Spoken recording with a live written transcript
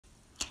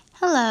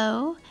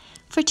Hello!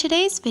 For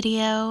today's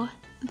video,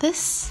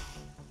 this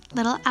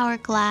little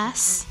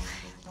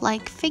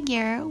hourglass-like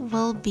figure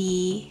will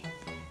be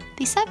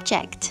the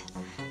subject.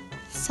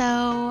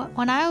 So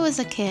when I was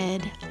a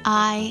kid,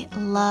 I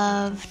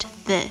loved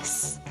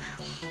this.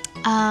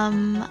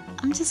 I'm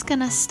just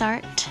gonna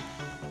start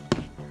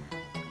the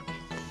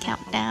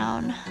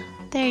countdown.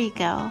 There you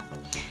go.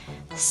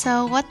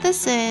 So what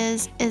this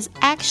is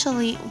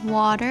actually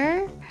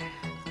water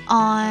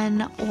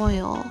on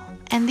oil.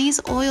 And these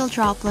oil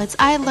droplets,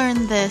 I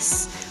learned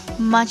this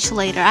much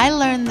later. I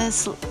learned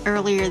this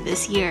earlier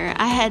this year.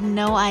 I had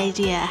no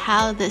idea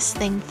how this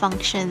thing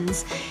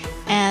functions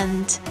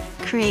and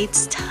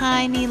creates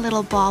tiny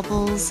little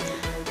bobbles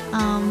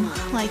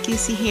like you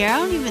see here. I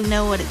don't even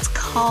know what it's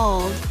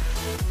called,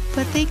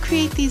 but they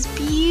create these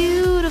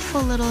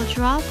beautiful little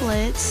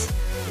droplets,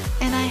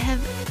 and I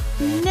have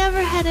never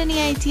had any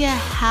idea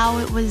how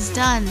it was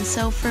done.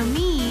 So for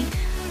me,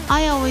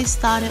 I always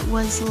thought it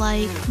was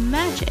like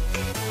magic.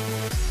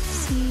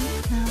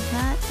 Now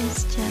that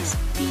is just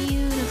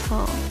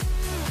beautiful.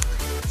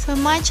 So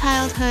in my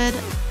childhood,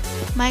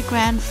 my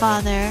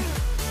grandfather,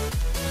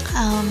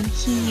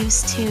 he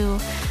used to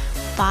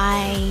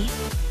buy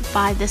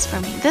this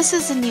for me. This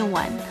is a new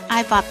one.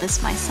 I bought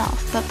this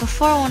myself. But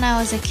before, when I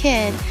was a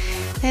kid,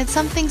 they had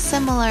something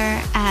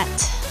similar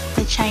at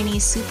the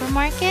Chinese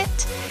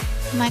supermarket.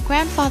 My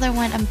grandfather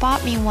went and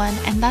bought me one,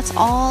 and that's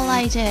all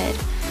I did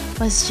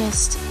was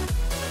just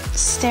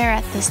stare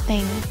at this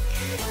thing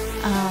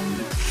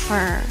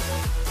for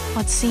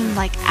what seemed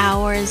like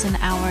hours and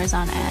hours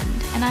on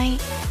end. And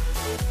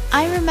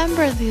I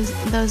remember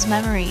those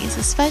memories,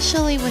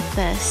 especially with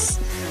this.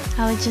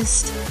 I would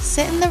just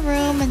sit in the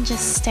room and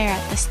just stare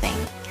at this thing.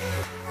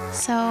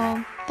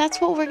 So that's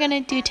what we're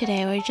gonna do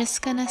today. We're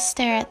just gonna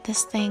stare at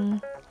this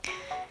thing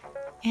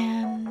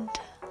and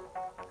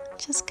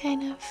just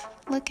kind of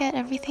look at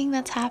everything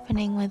that's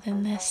happening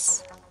within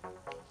this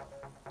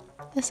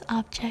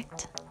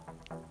object.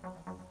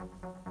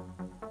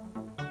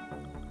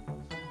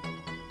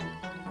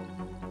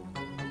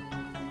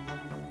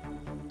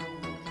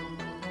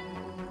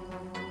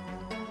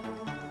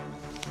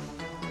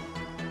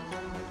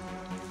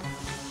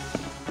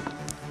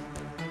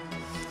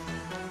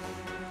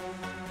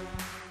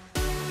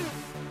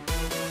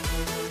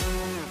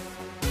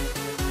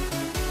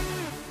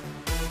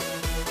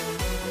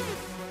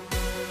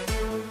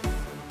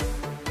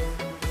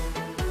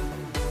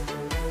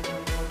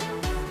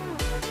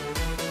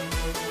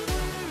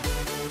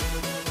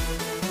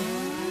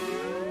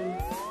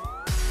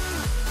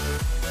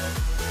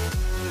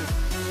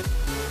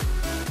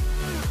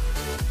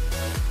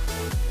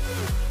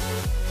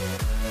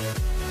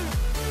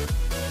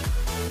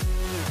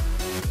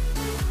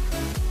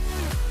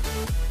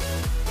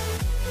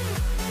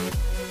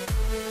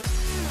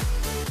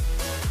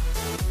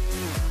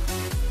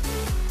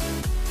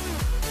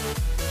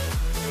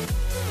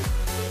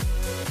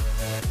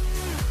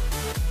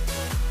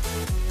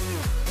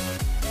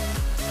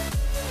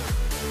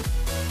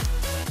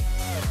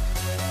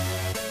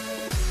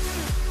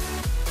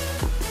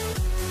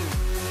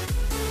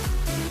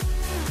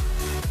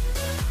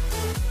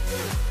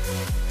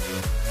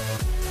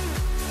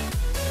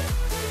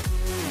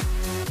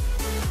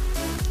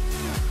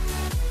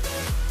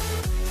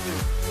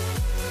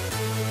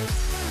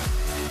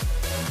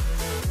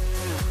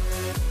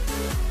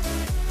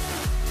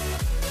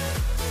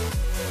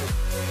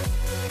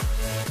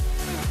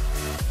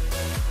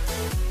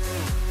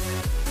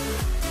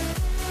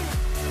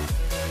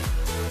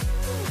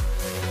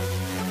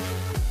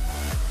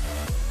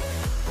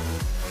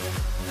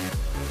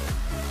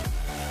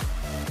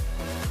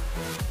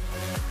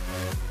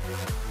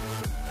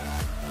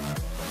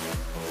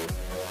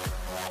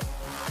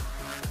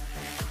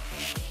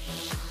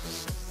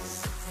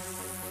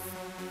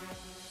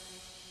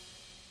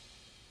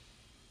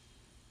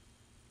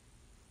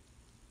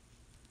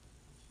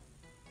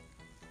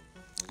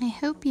 I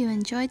hope you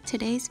enjoyed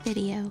today's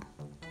video.